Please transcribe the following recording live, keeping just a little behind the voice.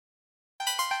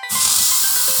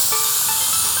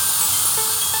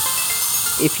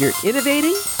If you're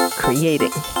innovating,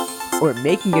 creating, or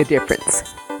making a difference,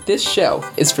 this show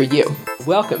is for you.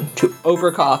 Welcome to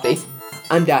Over Coffee.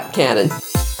 I'm Dot Cannon.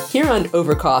 Here on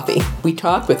Over Coffee, we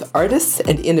talk with artists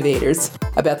and innovators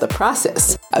about the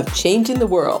process of changing the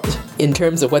world in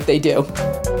terms of what they do.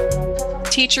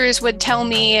 Teachers would tell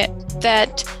me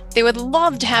that they would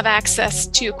love to have access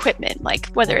to equipment, like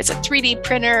whether it's a 3D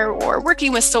printer or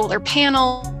working with solar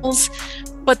panels,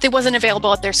 but it wasn't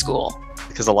available at their school.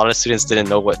 Because a lot of students didn't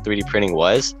know what 3D printing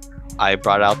was, I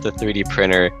brought out the 3D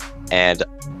printer and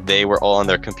they were all on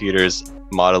their computers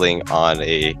modeling on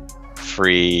a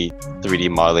free 3D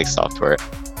modeling software.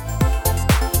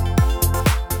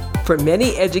 For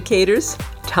many educators,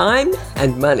 time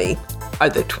and money are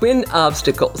the twin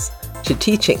obstacles to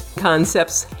teaching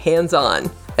concepts hands-on,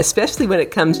 especially when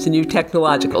it comes to new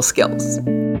technological skills.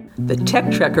 The Tech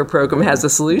Trekker program has a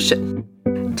solution.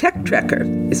 Tech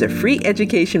Trekker is a free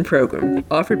education program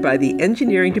offered by the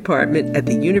engineering department at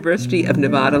the University of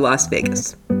Nevada, Las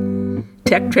Vegas.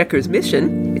 Tech Trekker's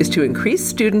mission is to increase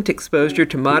student exposure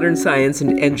to modern science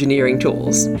and engineering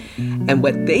tools. And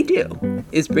what they do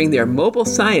is bring their mobile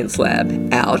science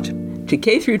lab out to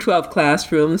K-12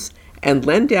 classrooms and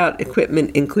lend out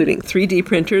equipment including 3D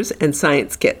printers and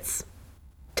science kits.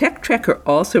 Tech Trekker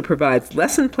also provides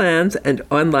lesson plans and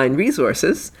online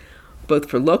resources, both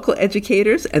for local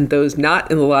educators and those not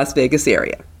in the Las Vegas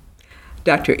area.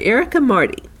 Dr. Erica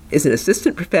Marty is an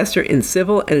assistant professor in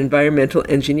civil and environmental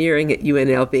engineering at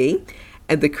UNLV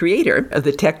and the creator of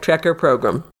the Tech Trekker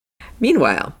program.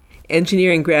 Meanwhile,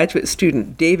 engineering graduate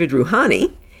student David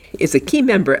Rouhani is a key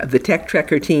member of the Tech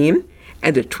Trekker team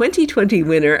and a 2020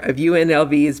 winner of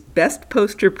UNLV's Best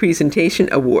Poster Presentation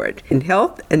Award in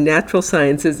Health and Natural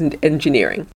Sciences and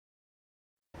Engineering.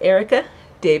 Erica,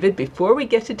 David, before we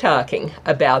get to talking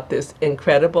about this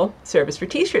incredible service for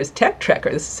teachers, Tech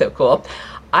Trekker, this is so cool,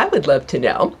 I would love to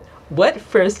know what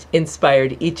first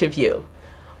inspired each of you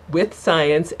with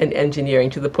science and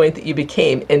engineering to the point that you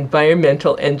became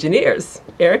environmental engineers.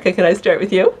 Erica, can I start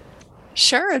with you?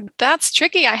 Sure, that's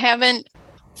tricky. I haven't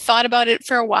thought about it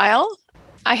for a while.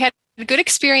 I had a good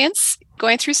experience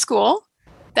going through school,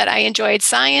 that I enjoyed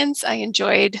science, I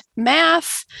enjoyed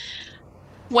math.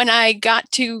 When I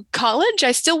got to college,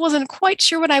 I still wasn't quite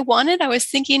sure what I wanted. I was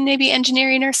thinking maybe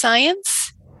engineering or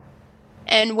science.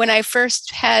 And when I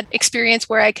first had experience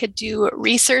where I could do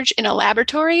research in a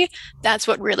laboratory, that's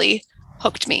what really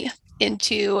hooked me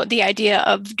into the idea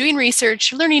of doing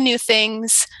research, learning new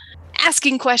things,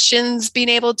 asking questions, being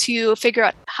able to figure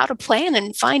out how to plan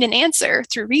and find an answer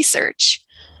through research.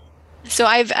 So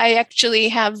I actually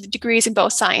have degrees in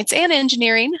both science and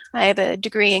engineering. I have a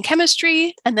degree in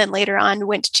chemistry and then later on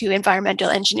went to environmental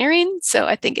engineering. So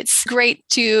I think it's great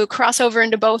to cross over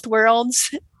into both worlds.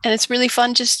 And it's really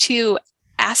fun just to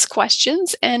ask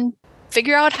questions and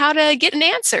figure out how to get an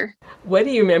answer. What do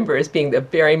you remember as being the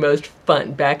very most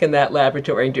fun back in that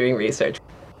laboratory doing research?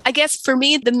 I guess for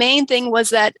me, the main thing was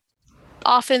that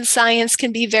often science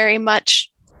can be very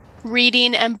much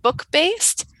reading and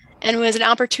book-based. And it was an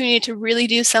opportunity to really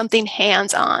do something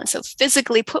hands-on. So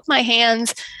physically put my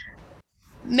hands,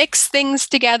 mix things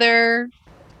together,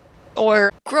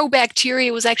 or grow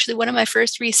bacteria was actually one of my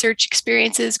first research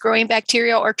experiences, growing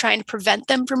bacteria or trying to prevent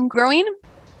them from growing.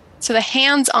 So the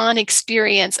hands-on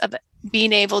experience of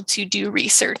being able to do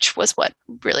research was what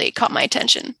really caught my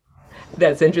attention.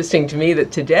 That's interesting to me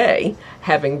that today,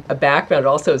 having a background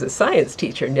also as a science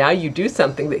teacher, now you do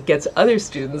something that gets other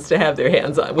students to have their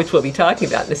hands on, which we'll be talking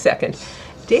about in a second.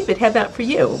 David, how about for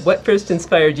you? What first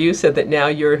inspired you so that now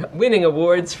you're winning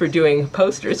awards for doing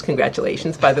posters?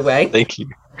 Congratulations, by the way. Thank you.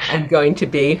 And going to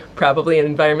be probably an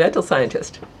environmental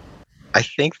scientist. I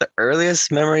think the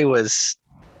earliest memory was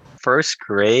first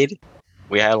grade.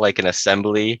 We had like an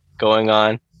assembly going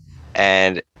on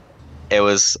and it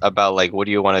was about like, what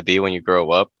do you want to be when you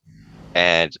grow up?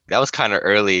 And that was kind of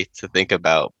early to think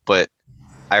about, but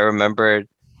I remembered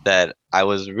that I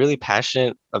was really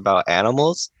passionate about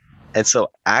animals. And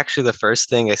so actually the first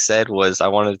thing I said was I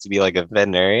wanted to be like a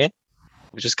veterinarian,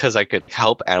 just because I could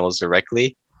help animals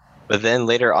directly. But then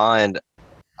later on,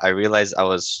 I realized I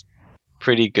was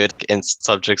pretty good in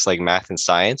subjects like math and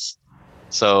science.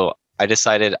 So I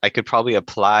decided I could probably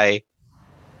apply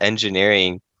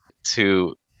engineering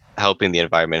to helping the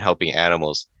environment, helping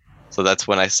animals. So that's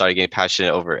when I started getting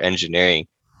passionate over engineering.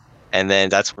 And then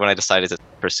that's when I decided to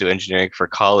pursue engineering for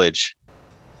college.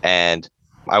 And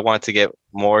I wanted to get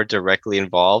more directly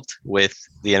involved with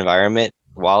the environment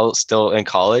while still in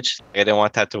college. I didn't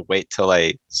want to have to wait till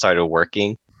I started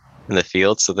working in the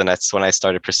field. So then that's when I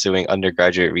started pursuing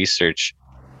undergraduate research.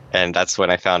 And that's when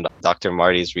I found Dr.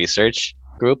 Marty's research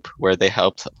group where they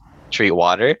helped treat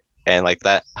water. and like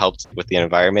that helped with the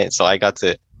environment. So I got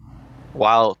to,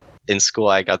 while in school,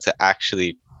 I got to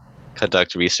actually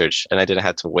conduct research, and I didn't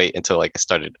have to wait until like I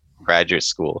started graduate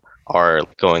school or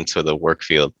go into the work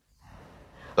field.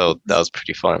 So that was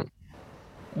pretty fun.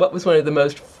 What was one of the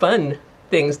most fun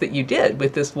things that you did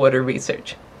with this water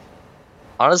research?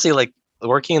 Honestly, like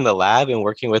working in the lab and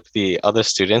working with the other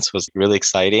students was really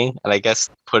exciting. And I guess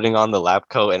putting on the lab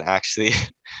coat and actually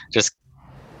just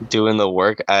doing the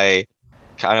work, I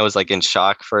kind of was like in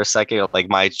shock for a second. Like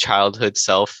my childhood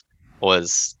self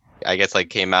was, I guess, like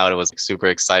came out and was super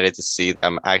excited to see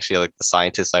I'm actually like the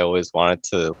scientist I always wanted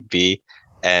to be.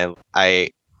 And I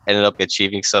ended up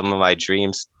achieving some of my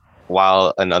dreams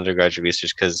while an undergraduate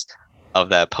research because of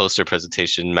that poster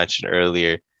presentation mentioned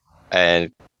earlier. And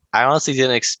I honestly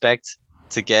didn't expect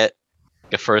to get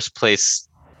a first place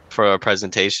for a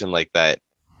presentation like that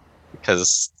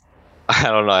because I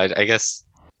don't know. I guess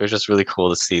it was just really cool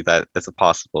to see that it's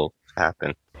possible to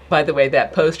happen. By the way,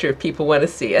 that poster, if people want to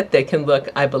see it, they can look,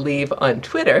 I believe, on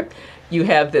Twitter. You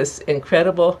have this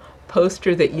incredible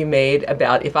poster that you made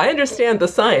about, if I understand the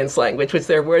science language, which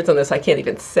there are words on this I can't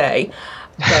even say,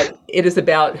 but it is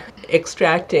about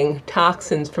extracting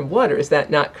toxins from water. Is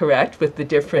that not correct? With the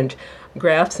different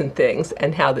graphs and things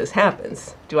and how this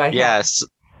happens. Yes,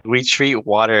 we treat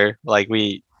water like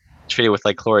we treat it with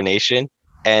like chlorination.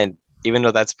 And even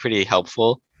though that's pretty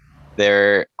helpful,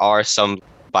 there are some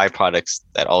byproducts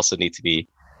that also need to be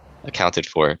accounted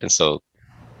for. And so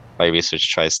my research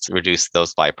tries to reduce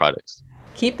those byproducts.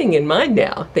 Keeping in mind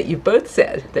now that you've both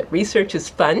said that research is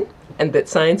fun and that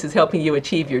science is helping you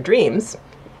achieve your dreams,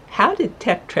 how did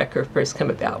Tech Trekker first come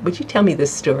about? Would you tell me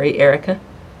this story, Erica?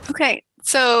 Okay,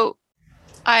 so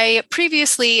I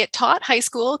previously taught high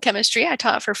school chemistry. I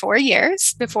taught for 4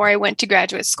 years before I went to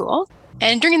graduate school.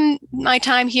 And during my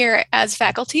time here as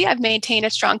faculty, I've maintained a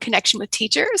strong connection with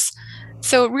teachers.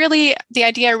 So really, the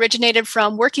idea originated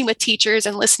from working with teachers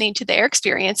and listening to their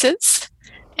experiences.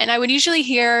 And I would usually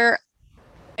hear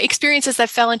experiences that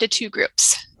fell into two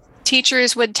groups.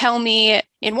 Teachers would tell me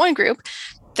in one group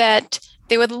that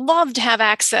they would love to have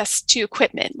access to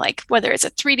equipment, like whether it's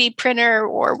a 3D printer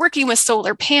or working with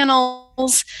solar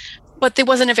panels, but it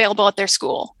wasn't available at their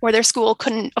school or their school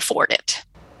couldn't afford it.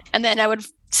 And then I would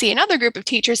see another group of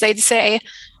teachers, they'd say,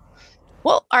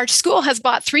 well, our school has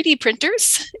bought 3D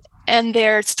printers and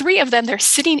there's 3 of them, they're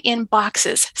sitting in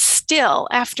boxes still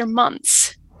after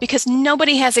months because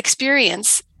nobody has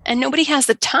experience and nobody has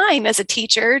the time as a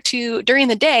teacher to, during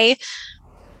the day,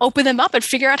 open them up and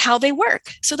figure out how they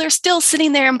work. So they're still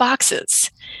sitting there in boxes.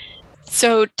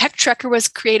 So Tech Trekker was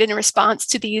created in response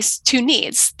to these two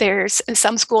needs. There's in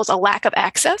some schools a lack of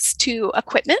access to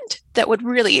equipment that would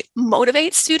really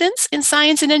motivate students in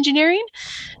science and engineering.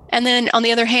 And then on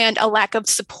the other hand, a lack of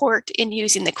support in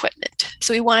using the equipment.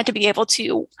 So we wanted to be able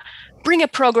to bring a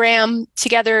program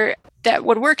together that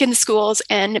would work in the schools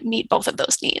and meet both of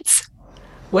those needs.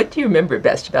 What do you remember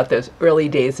best about those early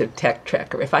days of Tech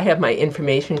Trekker? If I have my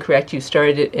information correct, you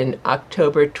started it in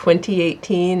October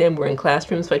 2018 and were in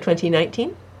classrooms by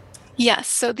 2019? Yes.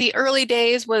 So the early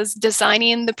days was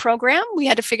designing the program. We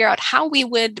had to figure out how we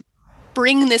would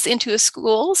bring this into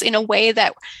schools in a way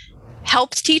that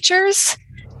helped teachers,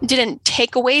 didn't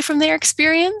take away from their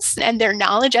experience and their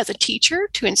knowledge as a teacher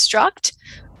to instruct,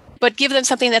 but give them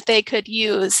something that they could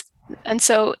use. And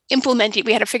so implementing,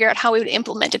 we had to figure out how we would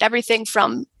implement it, everything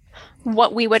from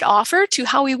what we would offer to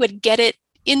how we would get it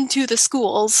into the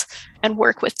schools and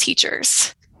work with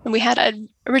teachers. And we had an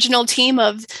original team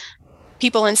of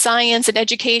people in science and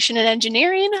education and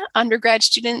engineering, undergrad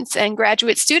students and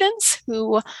graduate students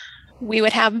who we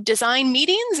would have design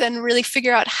meetings and really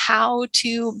figure out how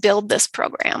to build this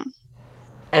program.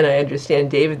 And I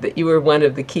understand, David, that you were one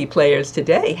of the key players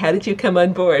today. How did you come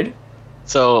on board?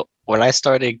 So when I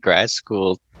started grad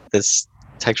school, this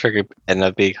Tech Trekker ended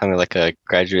up becoming like a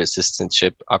graduate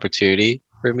assistantship opportunity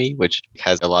for me, which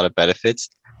has a lot of benefits.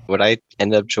 When I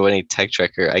ended up joining Tech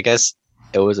Trekker, I guess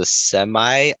it was a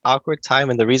semi-awkward time.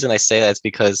 And the reason I say that is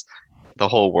because the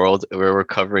whole world, we're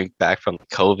recovering back from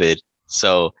COVID.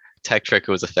 So Tech Trekker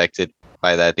was affected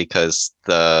by that because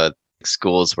the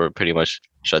schools were pretty much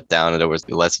shut down and there was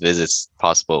less visits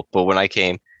possible. But when I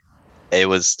came, it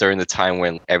was during the time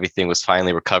when everything was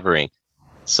finally recovering.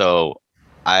 So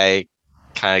I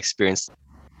kind of experienced,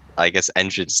 I guess,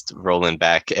 engines rolling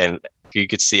back. And you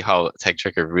could see how Tech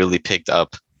Trekker really picked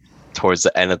up towards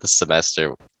the end of the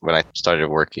semester when I started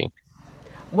working.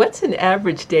 What's an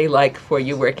average day like for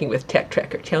you working with Tech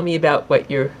Trekker? Tell me about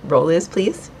what your role is,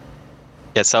 please.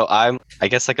 Yeah, so I'm, I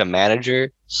guess, like a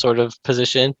manager sort of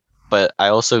position, but I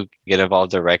also get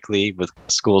involved directly with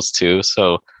schools too.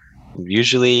 So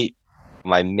usually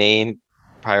my main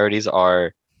priorities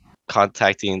are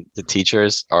contacting the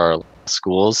teachers or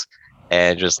schools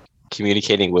and just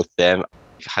communicating with them,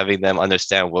 having them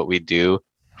understand what we do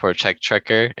for Check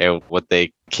Checker and what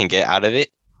they can get out of it,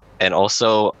 and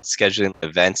also scheduling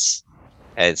events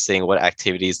and seeing what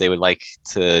activities they would like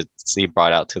to see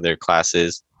brought out to their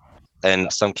classes. And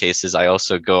in some cases, I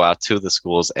also go out to the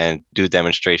schools and do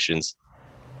demonstrations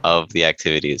of the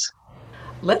activities.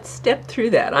 Let's step through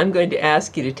that. I'm going to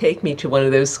ask you to take me to one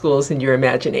of those schools in your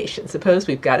imagination. Suppose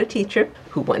we've got a teacher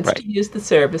who wants Right. to use the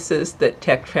services that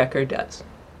Tech Tracker does.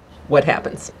 What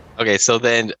happens? Okay, so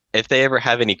then if they ever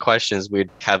have any questions, we'd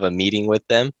have a meeting with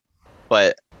them.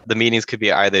 But the meetings could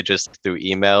be either just through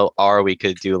email, or we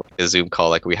could do like a Zoom call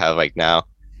like we have like now.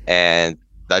 And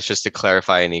that's just to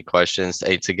clarify any questions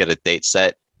and to get a date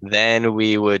set. Then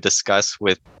we would discuss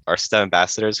with our STEM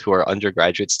ambassadors who are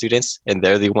undergraduate students, and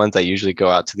they're the ones that usually go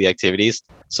out to the activities.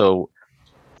 So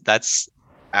that's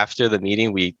after the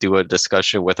meeting, we do a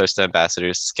discussion with our STEM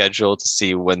ambassadors scheduled to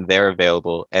see when they're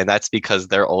available. And that's because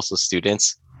they're also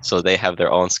students. So they have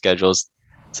their own schedules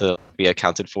to be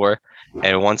accounted for.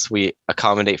 And once we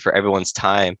accommodate for everyone's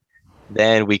time,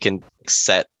 then we can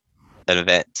set an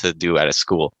event to do at a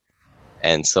school.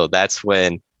 And so that's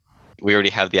when we already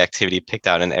have the activity picked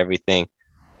out and everything,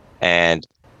 and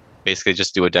basically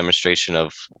just do a demonstration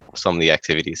of some of the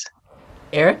activities.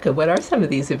 Erica, what are some of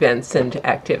these events and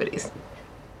activities?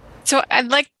 So I'd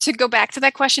like to go back to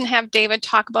that question, have David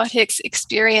talk about his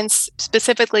experience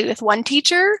specifically with one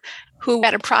teacher who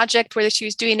had a project where she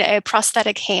was doing a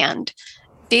prosthetic hand.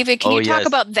 David, can you talk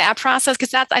about that process?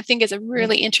 Because that, I think, is a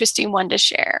really interesting one to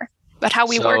share, about how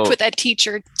we worked with that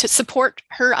teacher to support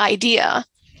her idea.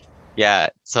 Yeah.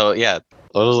 So, yeah,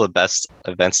 those are the best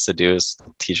events to do is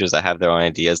teachers that have their own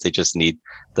ideas. They just need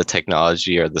the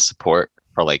technology or the support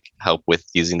or like help with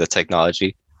using the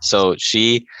technology. So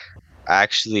she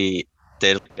actually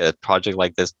did a project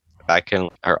like this back in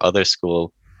her other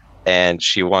school, and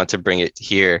she wanted to bring it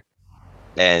here.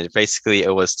 And basically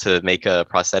it was to make a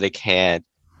prosthetic hand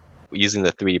using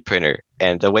the 3D printer.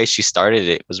 And the way she started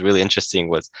it was really interesting.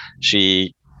 Was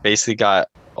she basically got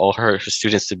all her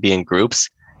students to be in groups,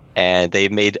 and they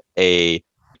made a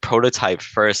prototype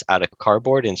first out of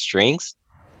cardboard and strings.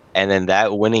 And then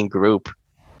that winning group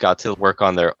got to work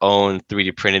on their own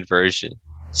 3D printed version.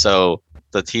 So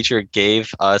the teacher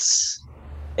gave us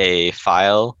a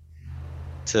file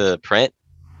to print,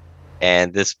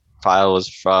 and this file was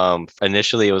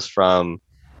initially it was from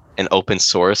an open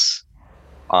source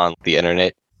on the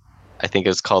internet. I think it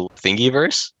was called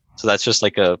Thingiverse. So that's just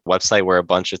like a website where a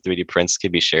bunch of 3D prints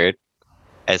can be shared.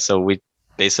 And so we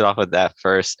based it off of that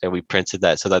first, and we printed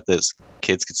that so that the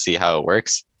kids could see how it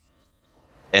works.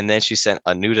 And then she sent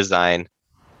a new design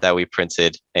that we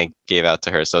printed and gave out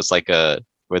to her. So it's like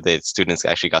where the students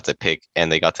actually got to pick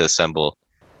and they got to assemble.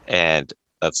 And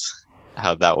that's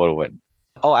how that one went.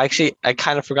 Oh, actually, I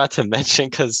kind of forgot to mention,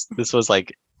 because this was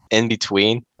like in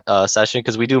between session,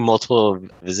 because we do multiple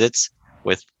visits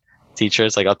with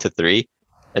teachers, like up to 3.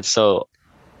 And so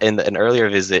in an earlier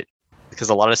visit, because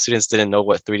a lot of students didn't know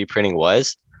what 3D printing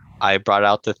was, I brought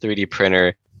out the 3D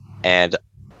printer, and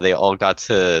they all got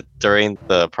to, during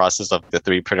the process of the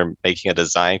 3D printer making a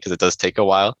design, because it does take a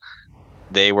while,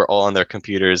 they were all on their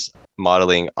computers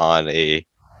modeling on a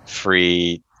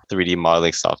free 3D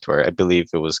modeling software. I believe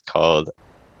it was called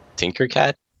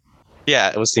Tinkercad. Yeah,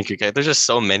 it was Tinkercad. There's just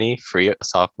so many free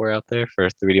software out there for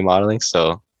 3D modeling.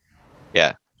 So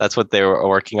yeah, that's what they were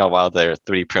working on while their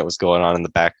 3D print was going on in the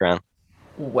background.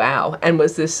 Wow. And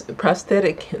was this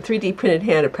prosthetic 3D printed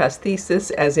hand a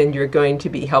prosthesis, as in you're going to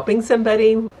be helping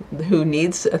somebody who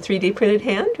needs a 3D printed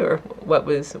hand? Or what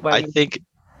was... I think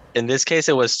in this case,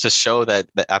 it was to show that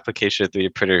the application of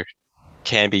 3D printer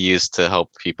can be used to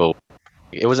help people.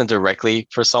 It wasn't directly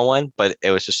for someone, but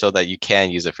it was to show that you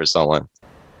can use it for someone.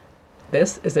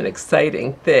 This is an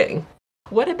exciting thing.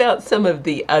 What about some of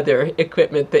the other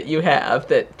equipment that you have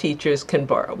that teachers can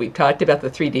borrow? We've talked about the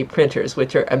 3D printers,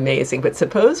 which are amazing, but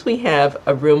suppose we have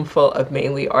a room full of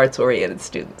mainly arts-oriented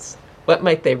students. What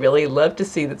might they really love to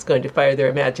see that's going to fire their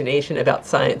imagination about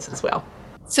science as well?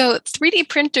 So 3D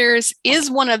printers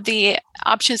is one of the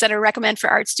options that I recommend for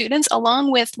art students,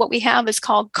 along with what we have is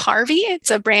called Carvey.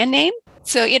 It's a brand name.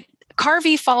 So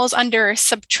Carvey falls under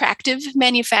subtractive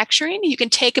manufacturing. You can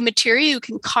take a material, you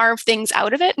can carve things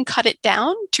out of it and cut it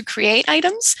down to create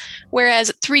items,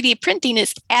 whereas 3D printing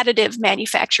is additive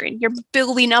manufacturing. You're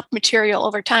building up material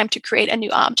over time to create a new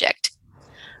object.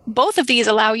 Both of these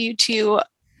allow you to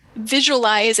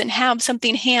visualize and have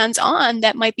something hands-on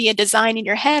that might be a design in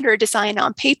your head or a design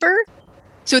on paper.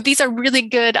 So these are really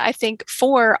good, I think,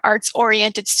 for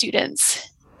arts-oriented students.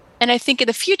 And I think in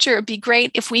the future, it'd be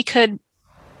great if we could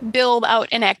build out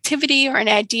an activity or an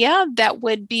idea that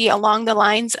would be along the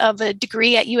lines of a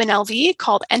degree at UNLV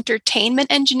called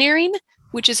entertainment engineering,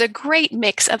 which is a great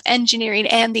mix of engineering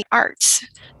and the arts.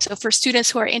 So for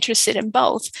students who are interested in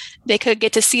both, they could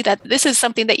get to see that this is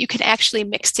something that you can actually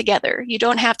mix together. You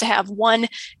don't have to have one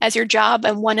as your job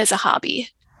and one as a hobby.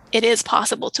 It is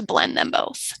possible to blend them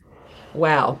both.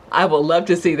 Wow, I will love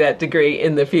to see that degree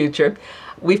in the future.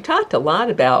 We've talked a lot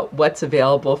about what's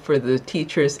available for the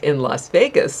teachers in Las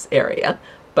Vegas area,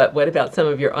 but what about some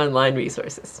of your online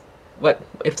resources? What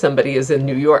if somebody is in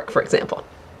New York, for example?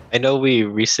 I know we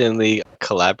recently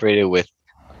collaborated with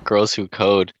Girls Who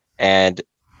Code, and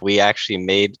we actually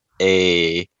made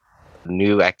a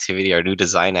new activity or new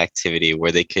design activity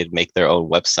where they could make their own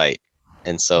website.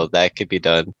 And so that could be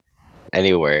done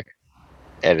anywhere.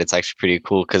 And it's actually pretty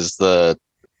cool because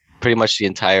pretty much the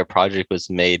entire project was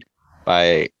made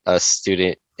by a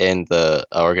student in the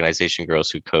organization Girls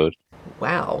Who Code.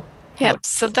 Wow. Yep.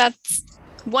 So that's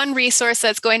one resource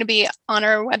that's going to be on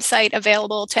our website,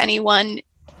 available to anyone.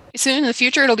 Soon in the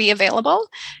future, it'll be available.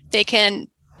 They can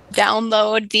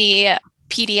download the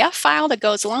PDF file that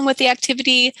goes along with the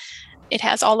activity. It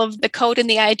has all of the code and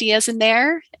the ideas in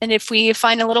there. And if we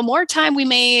find a little more time, we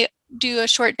may do a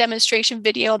short demonstration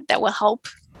video that will help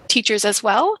teachers as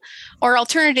well. Or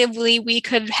alternatively, we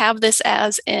could have this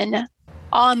as an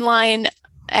online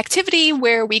activity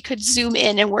where we could zoom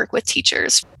in and work with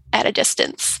teachers at a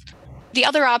distance. The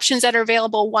other options that are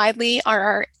available widely are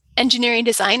our engineering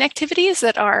design activities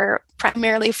that are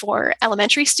primarily for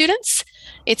elementary students.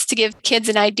 It's to give kids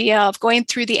an idea of going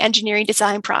through the engineering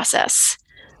design process.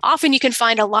 Often you can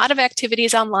find a lot of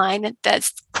activities online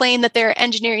that claim that they're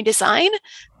engineering design,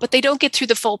 but they don't get through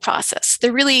the full process.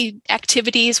 They're really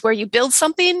activities where you build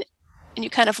something and you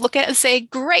kind of look at it and say,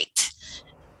 great.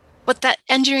 But that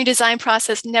engineering design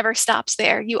process never stops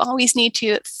there. You always need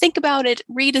to think about it,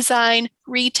 redesign,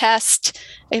 retest,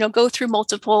 go through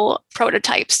multiple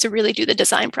prototypes to really do the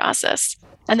design process.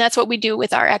 And that's what we do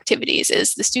with our activities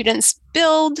is the students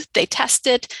build, they test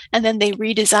it, and then they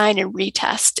redesign and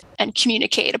retest and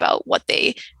communicate about what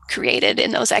they created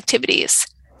in those activities.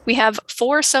 We have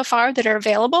 4 so far that are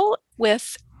available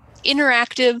with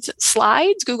interactive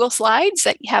slides, Google Slides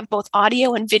that have both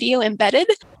audio and video embedded.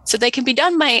 So they can be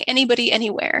done by anybody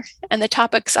anywhere. And the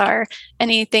topics are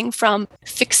anything from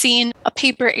fixing a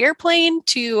paper airplane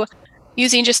to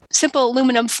using just simple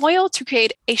aluminum foil to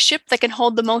create a ship that can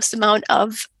hold the most amount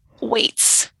of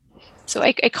weights. So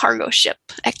a cargo ship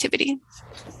activity.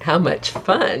 How much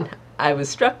fun. I was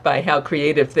struck by how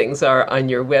creative things are on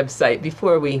your website.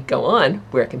 Before we go on,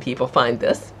 where can people find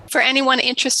this? For anyone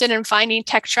interested in finding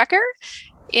Tech Trekker,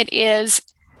 it is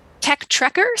Tech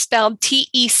Trekker, spelled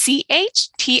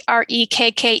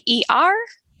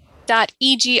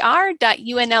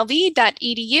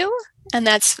TECHTREKKER.EGR.UNLV.edu. And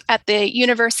that's at the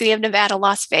University of Nevada,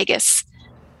 Las Vegas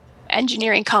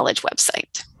Engineering College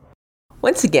website.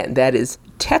 Once again, that is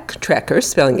Tech Trekker,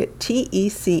 spelling it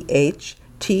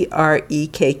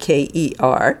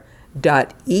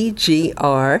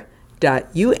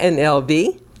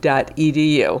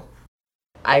TECHTREKKER.EGR.UNLV.edu.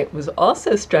 I was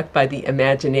also struck by the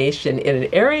imagination in an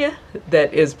area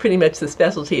that is pretty much the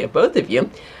specialty of both of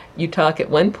you. You talk at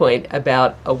one point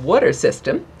about a water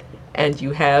system, and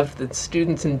you have the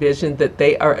students envision that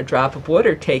they are a drop of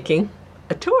water taking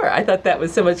a tour. I thought that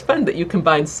was so much fun that you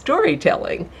combine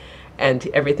storytelling and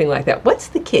everything like that. What's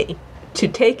the key to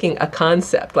taking a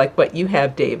concept like what you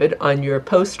have, David, on your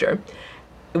poster,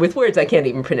 with words I can't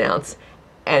even pronounce,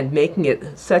 and making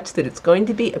it such that it's going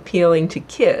to be appealing to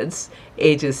kids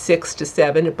ages 6 to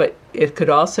 7, but it could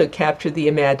also capture the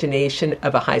imagination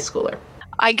of a high schooler?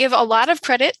 I give a lot of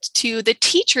credit to the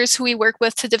teachers who we work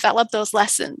with to develop those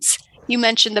lessons. You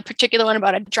mentioned the particular one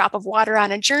about a drop of water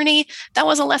on a journey. That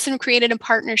was a lesson created in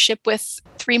partnership with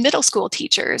 3 middle school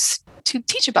teachers to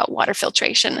teach about water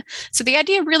filtration. So the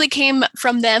idea really came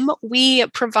from them. We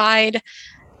provide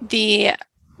the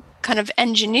kind of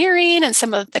engineering and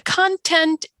some of the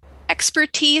content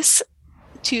expertise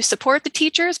to support the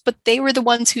teachers, but they were the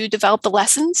ones who developed the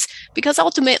lessons because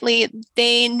ultimately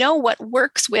they know what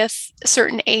works with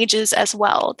certain ages as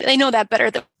well. They know that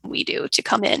better than we do to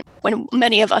come in when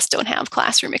many of us don't have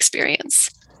classroom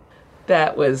experience.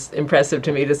 That was impressive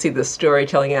to me to see the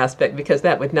storytelling aspect because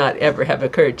that would not ever have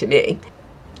occurred to me.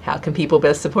 How can people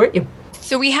best support you?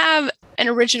 So we have an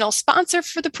original sponsor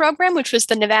for the program, which was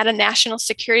the Nevada National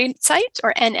Security Site,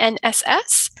 or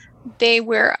NNSS. They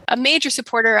were a major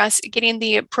supporter of us getting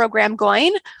the program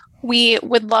going. We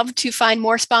would love to find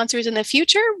more sponsors in the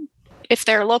future, if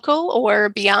they're local or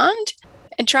beyond,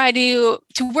 and try to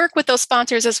work with those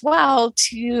sponsors as well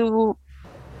to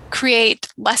create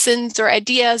lessons or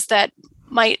ideas that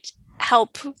might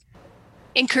help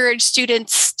encourage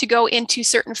students to go into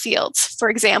certain fields. For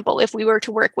example, if we were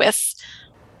to work with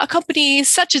a company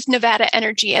such as Nevada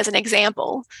Energy as an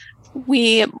example,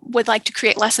 we would like to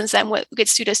create lessons that would get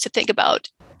students to think about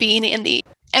being in the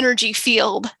energy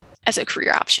field as a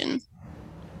career option.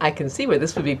 I can see where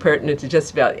this would be pertinent to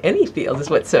just about any field, is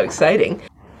what's so exciting.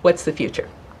 What's the future?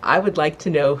 I would like to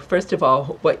know, first of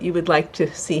all, what you would like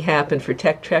to see happen for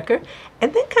Tech Trekker,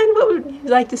 and then kind of what would you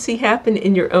like to see happen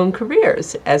in your own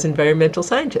careers as environmental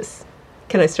scientists.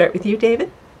 Can I start with you,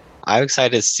 David? I'm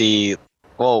excited to see,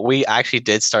 well, we actually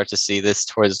did start to see this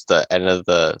towards the end of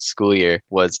the school year,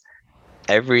 was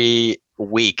every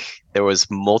week there was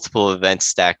multiple events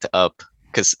stacked up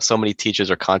because so many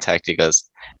teachers were contacting us.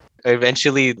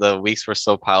 Eventually, the weeks were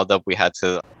so piled up, we had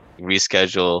to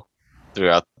reschedule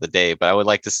throughout the day. But I would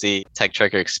like to see Tech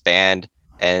Trekker expand,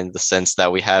 and the sense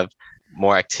that we have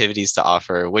more activities to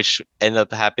offer, which ended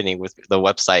up happening with the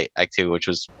website activity, which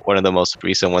was one of the most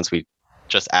recent ones we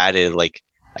just added, like,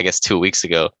 I guess 2 weeks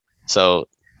ago. So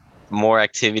more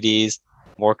activities,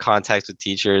 more contacts with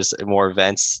teachers, more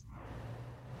events.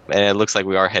 And it looks like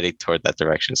we are heading toward that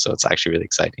direction. So it's actually really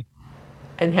exciting.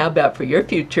 And how about for your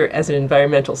future as an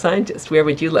environmental scientist? Where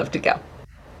would you love to go?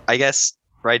 I guess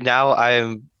right now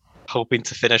I'm hoping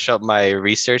to finish up my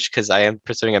research, because I am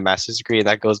pursuing a master's degree and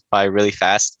that goes by really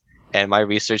fast. And my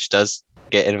research does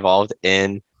get involved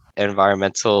in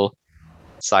environmental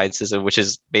sciences, which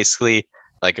is basically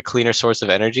like a cleaner source of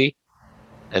energy.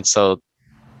 And so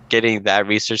getting that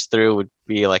research through would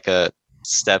be like a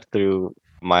step through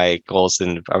my goals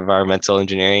in environmental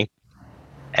engineering.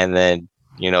 And then,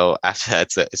 after that,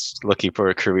 it's looking for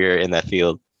a career in that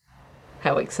field.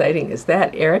 How exciting is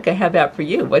that? Erica, how about for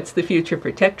you? What's the future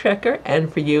for Tech Trekker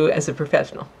and for you as a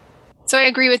professional? So I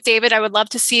agree with David. I would love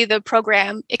to see the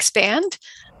program expand,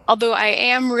 although I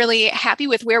am really happy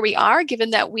with where we are,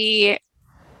 given that we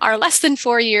are less than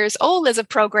 4 years old as a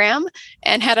program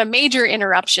and had a major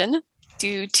interruption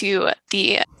due to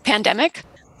the pandemic.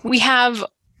 We have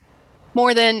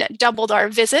more than doubled our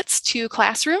visits to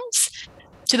classrooms,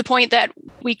 to the point that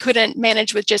we couldn't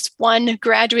manage with just one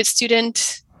graduate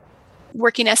student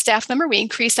working as staff member. We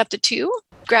increased up to 2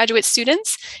 graduate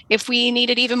students. If we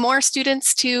needed even more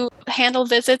students to handle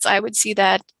visits, I would see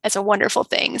that as a wonderful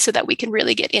thing, so that we can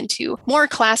really get into more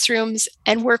classrooms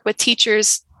and work with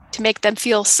teachers to make them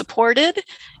feel supported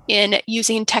in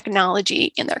using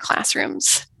technology in their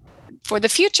classrooms. For the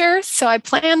future, so I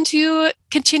plan to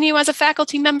continue as a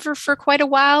faculty member for quite a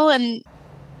while and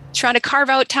trying to carve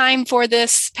out time for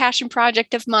this passion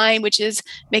project of mine, which is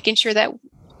making sure that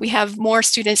we have more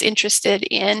students interested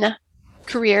in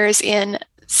careers in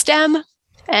STEM,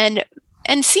 and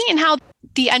seeing how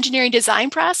the engineering design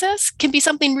process can be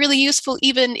something really useful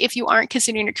even if you aren't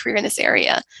considering a career in this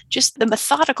area. Just the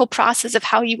methodical process of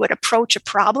how you would approach a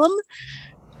problem,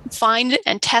 find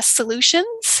and test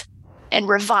solutions, and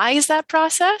revise that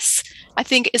process, I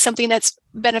think is something that's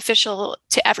beneficial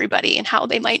to everybody in how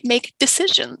they might make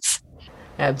decisions.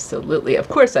 Absolutely. Of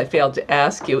course, I failed to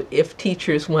ask you, if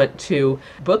teachers want to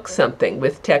book something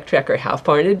with Tech Trekker, how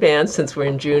far in advance, since we're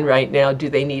in June right now, do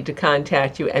they need to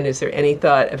contact you? And is there any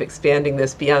thought of expanding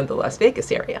this beyond the Las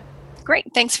Vegas area? Great.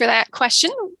 Thanks for that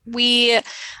question. We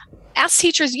ask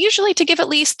teachers usually to give at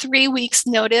least 3 weeks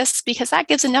notice, because that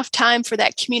gives enough time for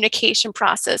that communication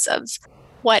process of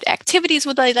what activities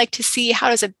would they like to see, how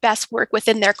does it best work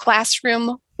within their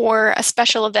classroom or a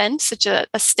special event such a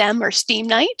STEM or STEAM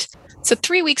night. So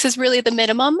 3 weeks is really the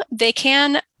minimum. We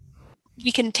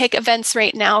can take events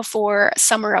right now for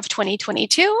summer of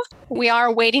 2022. We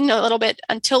are waiting a little bit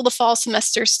until the fall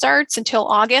semester starts, until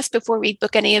August, before we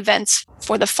book any events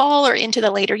for the fall or into the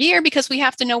later year, because we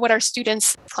have to know what our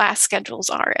students' class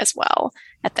schedules are as well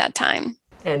at that time.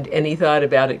 And any thought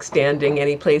about expanding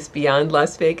any place beyond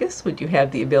Las Vegas? Would you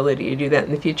have the ability to do that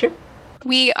in the future?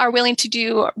 We are willing to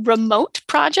do remote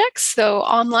projects, so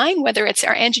online, whether it's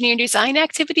our engineering design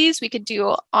activities, we could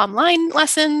do online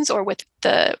lessons, or with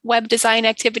the web design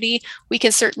activity, we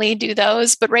can certainly do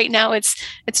those. But right now it's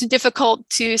difficult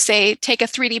to, say, take a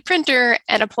 3D printer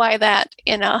and apply that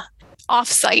in a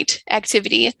off-site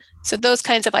activity. So those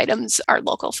kinds of items are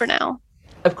local for now.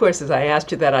 Of course, as I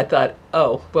asked you that, I thought,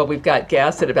 oh, well, we've got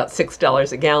gas at about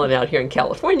 $6 a gallon out here in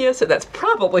California, so that's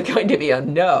probably going to be a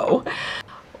no.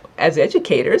 As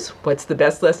educators, what's the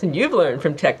best lesson you've learned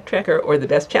from Tech Trekker, or the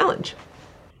best challenge?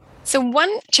 So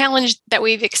one challenge that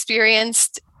we've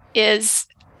experienced is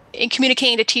in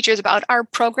communicating to teachers about our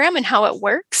program and how it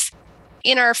works.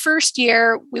 In our first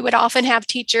year, we would often have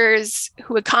teachers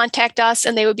who would contact us,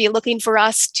 and they would be looking for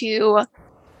us to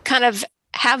kind of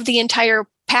have the entire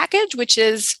package, which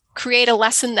is create a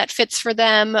lesson that fits for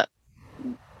them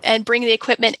and bring the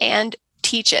equipment and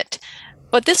teach it.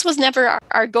 But this was never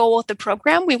our goal with the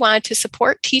program. We wanted to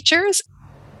support teachers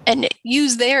and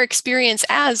use their experience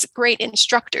as great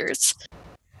instructors.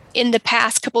 In the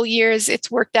past couple years,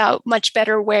 it's worked out much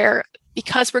better where,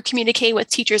 because we're communicating with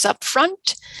teachers up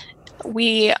front,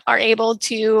 we are able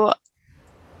to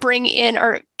bring in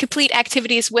or complete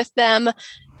activities with them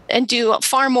and do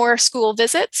far more school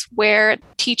visits where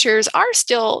teachers are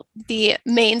still the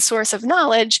main source of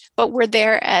knowledge, but we're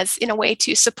there as in a way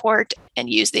to support and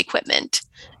use the equipment.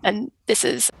 And this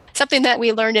is something that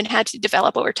we learned and had to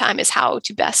develop over time, is how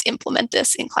to best implement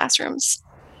this in classrooms.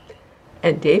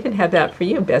 And David, how about for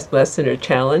you? Best lesson or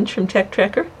challenge from Tech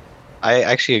Trekker? I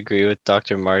actually agree with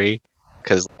Dr. Marty,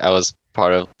 because I was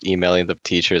part of emailing the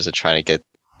teachers and trying to get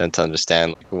them to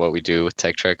understand what we do with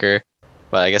Tech Trekker.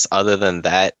 But I guess other than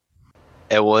that,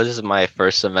 it was my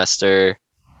first semester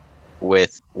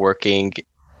with working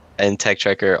in Tech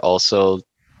Trekker, also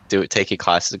taking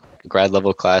classes, grad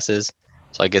level classes.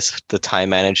 So I guess the time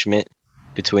management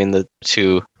between the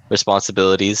two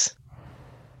responsibilities.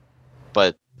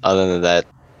 But other than that,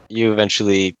 you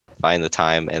eventually find the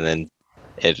time and then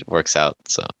it works out.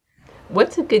 So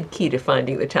what's a good key to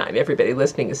finding the time? Everybody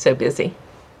listening is so busy.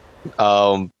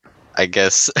 I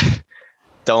guess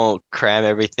don't cram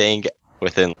everything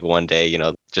within one day,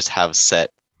 just have set.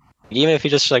 Even if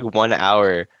you just 1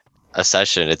 hour a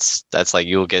session, that's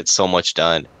you'll get so much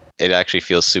done. It actually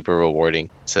feels super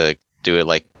rewarding to do it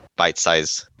like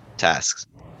bite-sized tasks.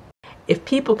 If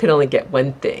people could only get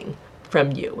one thing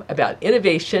from you about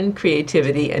innovation,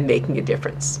 creativity, and making a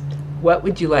difference, what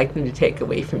would you like them to take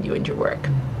away from you and your work?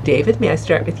 David, may I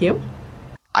start with you?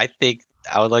 I think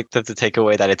I would like them to take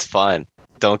away that it's fun.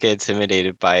 Don't get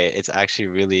intimidated by it. It's actually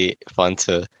really fun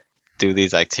to do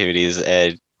these activities,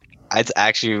 and it's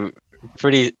actually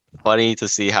pretty funny to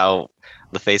see how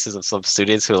the faces of some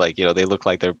students who they look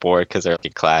like they're bored because they're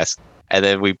in class, and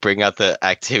then we bring out the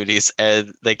activities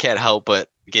and they can't help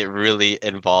but get really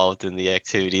involved in the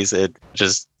activities and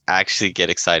just actually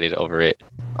get excited over it.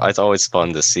 It's always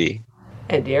fun to see.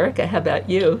 And Erica, how about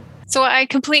you? So I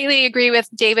completely agree with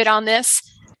David on this.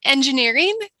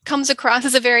 Engineering comes across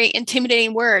as a very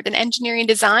intimidating word, and engineering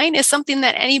design is something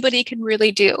that anybody can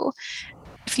really do.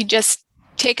 If you just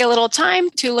take a little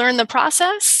time to learn the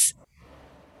process,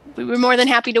 we were more than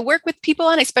happy to work with people,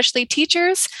 and especially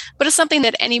teachers, but it's something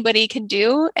that anybody can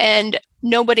do, and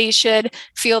nobody should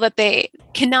feel that they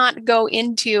cannot go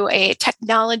into a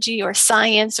technology or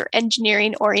science or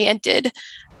engineering oriented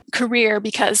career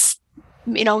because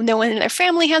no one in their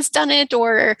family has done it,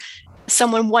 or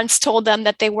someone once told them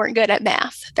that they weren't good at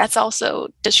math. That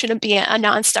shouldn't be a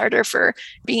non-starter for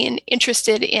being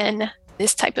interested in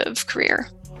this type of career.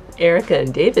 Erica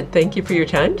and David, thank you for your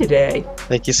time today.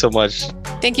 Thank you so much.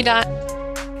 Thank you, Dot.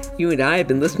 You and I have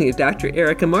been listening to Dr.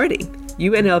 Erica Marty,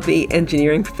 UNLV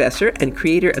Engineering Professor and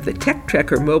creator of the Tech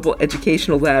Trekker Mobile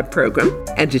Educational Lab Program,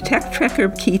 and to Tech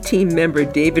Trekker Key Team member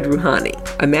David Rouhani,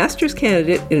 a master's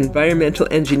candidate in environmental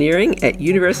engineering at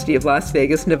University of Las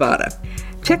Vegas, Nevada.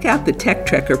 Check out the Tech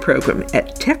Trekker program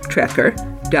at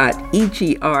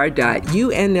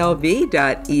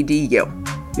techtrekker.egr.unlv.edu.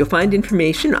 You'll find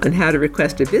information on how to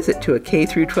request a visit to a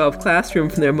K-12 classroom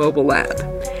from their mobile lab.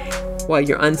 While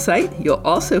you're on site, you'll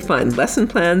also find lesson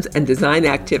plans and design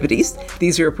activities.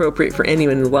 These are appropriate for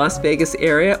anyone in the Las Vegas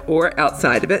area or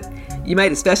outside of it. You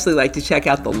might especially like to check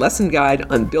out the lesson guide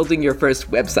on building your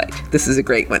first website. This is a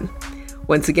great one.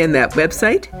 Once again, that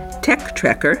website,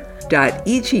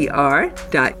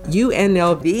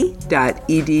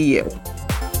 techtrekker.egr.unlv.edu.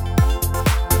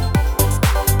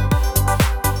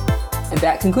 And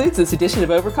that concludes this edition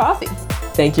of Over Coffee.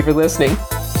 Thank you for listening.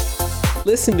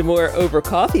 Listen to more Over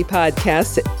Coffee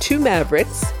podcasts at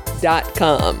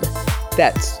twomavericks.com.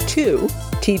 That's two,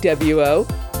 T-W-O,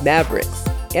 Mavericks,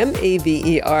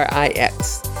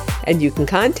 M-A-V-E-R-I-X. And you can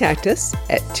contact us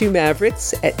at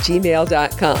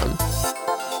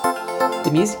twomavericks@gmail.com.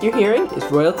 The music you're hearing is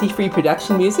royalty-free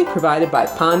production music provided by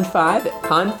Pond5 at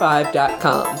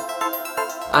pond5.com.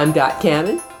 I'm Dot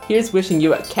Cannon. Here's wishing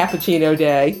you a cappuccino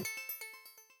day.